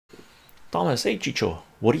Thomas, hey Chicho,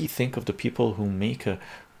 what do you think of the people who make a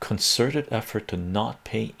concerted effort to not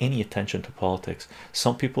pay any attention to politics?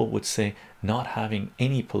 Some people would say not having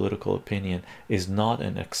any political opinion is not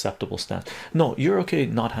an acceptable stance. No, you're okay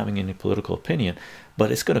not having any political opinion,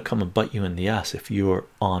 but it's going to come and bite you in the ass if you're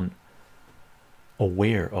unaware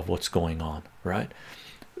of what's going on, right?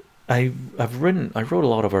 I wrote a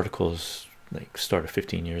lot of articles, like started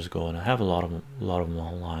 15 years ago, and I have a lot of them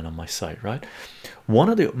online on my site, right? One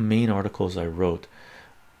of the main articles I wrote,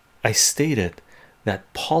 I stated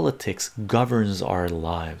that politics governs our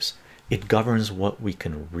lives. It governs what we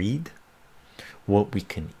can read, what we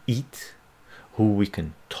can eat, who we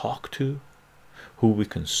can talk to, who we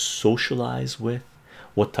can socialize with,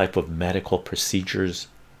 what type of medical procedures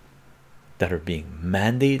that are being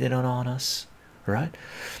mandated on us, right?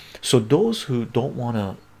 So those who don't want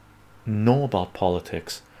to know about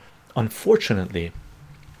politics, unfortunately,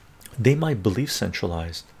 they might believe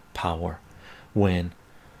centralized power when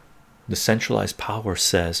the centralized power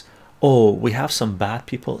says, oh, we have some bad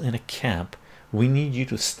people in a camp, we need you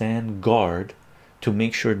to stand guard to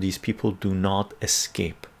make sure these people do not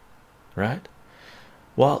escape, right?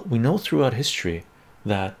 Well, we know throughout history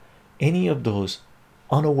that any of those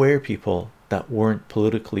unaware people that weren't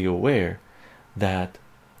politically aware, that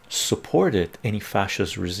supported any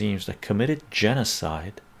fascist regimes that committed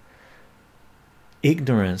genocide,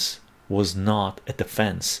 ignorance was not a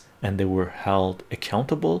defense, and they were held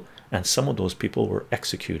accountable, and some of those people were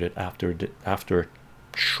executed after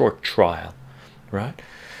a short trial, right?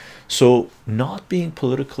 So not being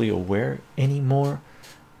politically aware anymore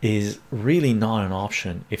is really not an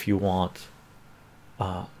option if you want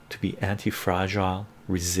to be anti-fragile,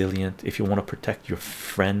 resilient, if you want to protect your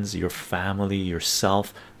friends, your family,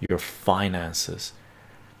 yourself, your finances.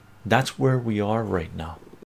 That's where we are right now.